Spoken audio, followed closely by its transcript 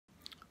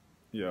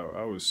Yo,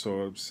 I was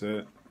so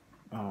upset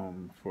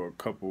for a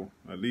couple,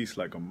 at least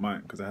like a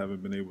month, because I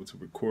haven't been able to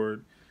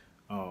record.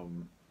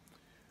 Um,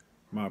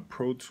 my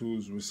Pro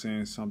Tools was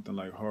saying something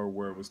like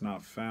hardware was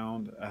not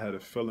found. I had a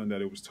feeling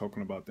that it was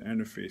talking about the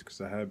interface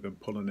because I had been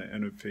pulling the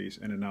interface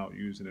in and out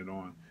using it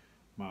on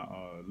my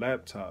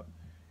laptop.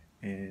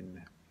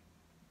 And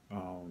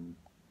um,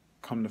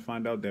 come to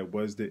find out that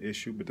was the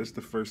issue, but that's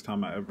the first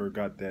time I ever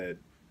got that,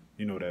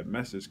 that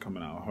message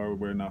coming out.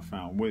 Hardware not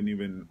found. Wouldn't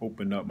even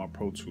open up my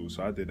Pro Tools.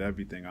 So I did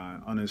everything. I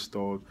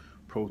uninstalled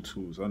Pro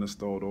Tools,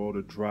 uninstalled all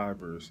the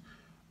drivers,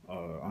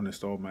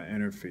 uninstalled my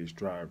interface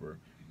driver,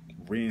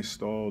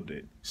 reinstalled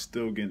it,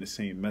 still getting the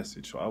same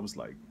message. So I was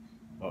like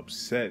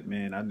upset,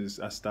 man.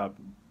 I stopped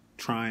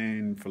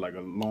trying for like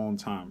a long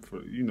time.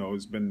 For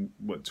it's been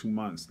what, 2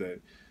 months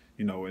that,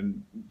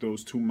 in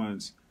those 2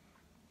 months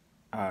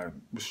I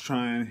was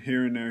trying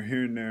here and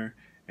there,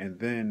 and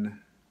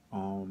then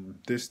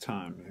this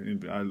time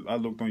I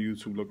looked on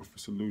YouTube looking for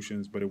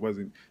solutions, but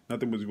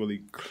nothing was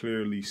really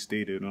clearly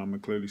stated. And I'm gonna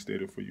clearly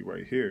state it for you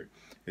right here,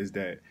 is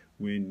that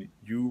when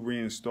you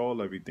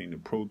reinstall everything, the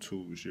Pro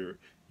Tools, your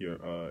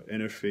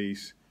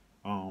interface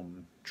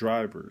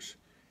drivers,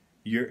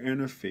 your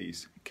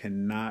interface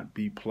cannot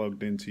be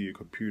plugged into your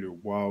computer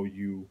while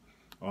you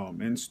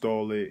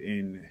install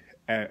it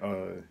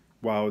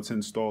while it's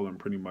installing,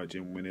 pretty much,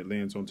 and when it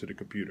lands onto the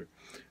computer.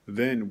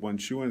 Then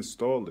once you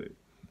install it,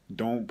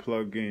 don't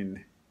plug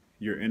in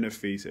your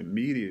interface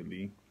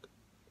immediately.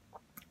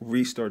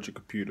 Restart your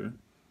computer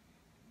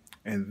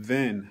and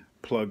then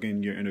plug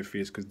in your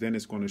interface, because then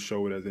it's going to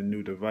show it as a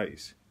new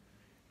device.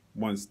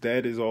 Once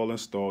that is all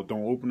installed,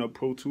 don't open up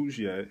Pro Tools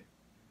yet.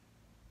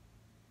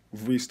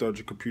 Restart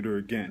your computer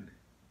again,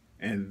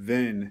 and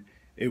then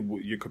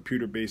your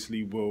computer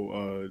basically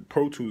will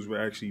Pro Tools will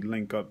actually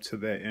link up to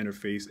that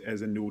interface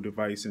as a new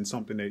device and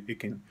something that it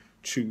can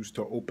choose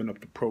to open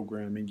up the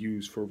program and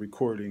use for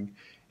recording.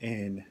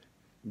 And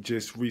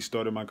just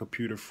restarted my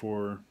computer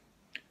for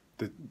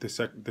the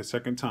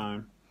second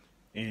time,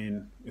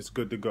 and it's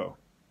good to go.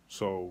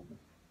 So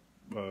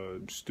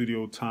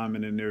studio time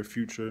in the near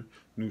future,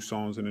 new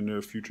songs in the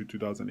near future,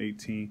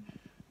 2018.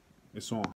 It's on.